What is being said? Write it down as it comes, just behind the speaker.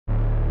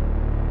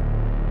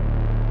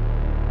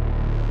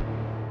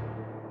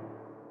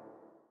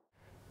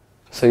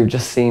So you've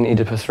just seen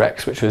Oedipus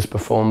Rex, which was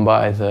performed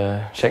by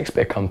the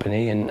Shakespeare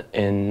Company in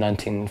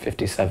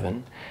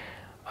 1957.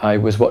 I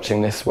was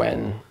watching this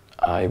when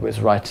I was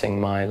writing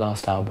my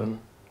last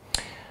album,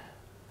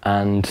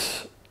 and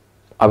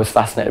I was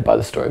fascinated by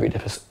the story of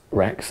Oedipus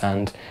Rex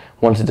and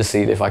wanted to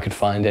see if I could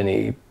find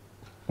any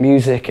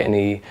music,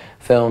 any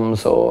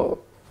films or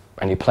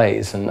any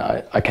plays, and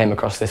I came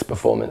across this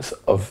performance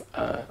of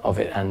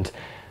it, and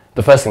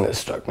the first thing that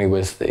struck me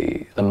was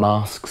the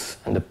masks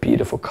and the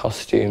beautiful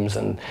costumes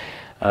and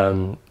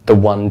the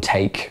one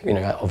take. You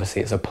know,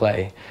 obviously it's a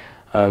play,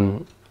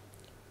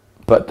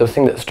 but the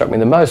thing that struck me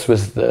the most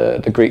was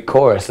the Greek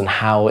chorus and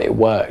how it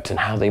worked and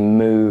how they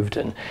moved,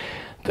 and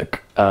the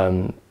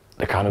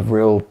kind of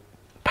real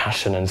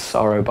passion and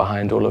sorrow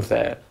behind all of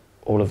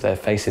their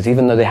faces,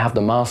 even though they have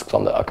the masks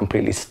on that are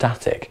completely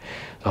static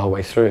the whole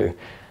way through.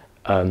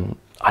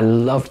 I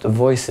loved the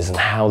voices and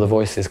how the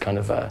voices kind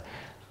of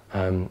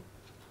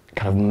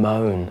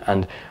moan,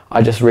 and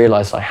I just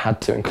realised I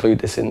had to include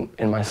this in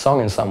my song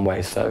in some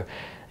way. So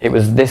it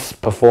was this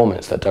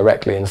performance that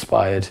directly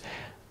inspired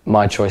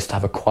my choice to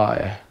have a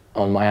choir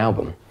on my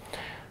album.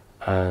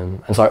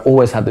 And so I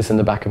always had this in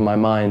the back of my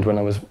mind when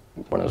I was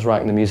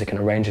writing the music and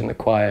arranging the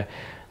choir,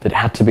 that it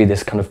had to be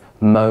this kind of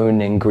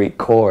moaning Greek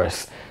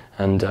chorus.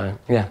 And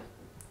yeah,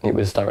 it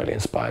was directly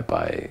inspired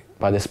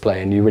by this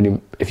play, and you really,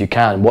 if you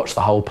can, watch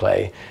the whole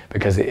play,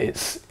 because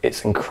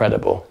it's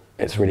incredible.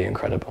 It's really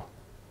incredible.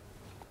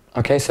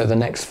 Okay, so the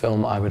next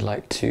film I would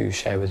like to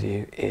share with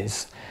you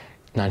is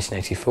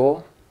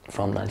 1984,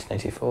 from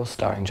 1984,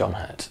 starring John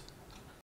Hurt.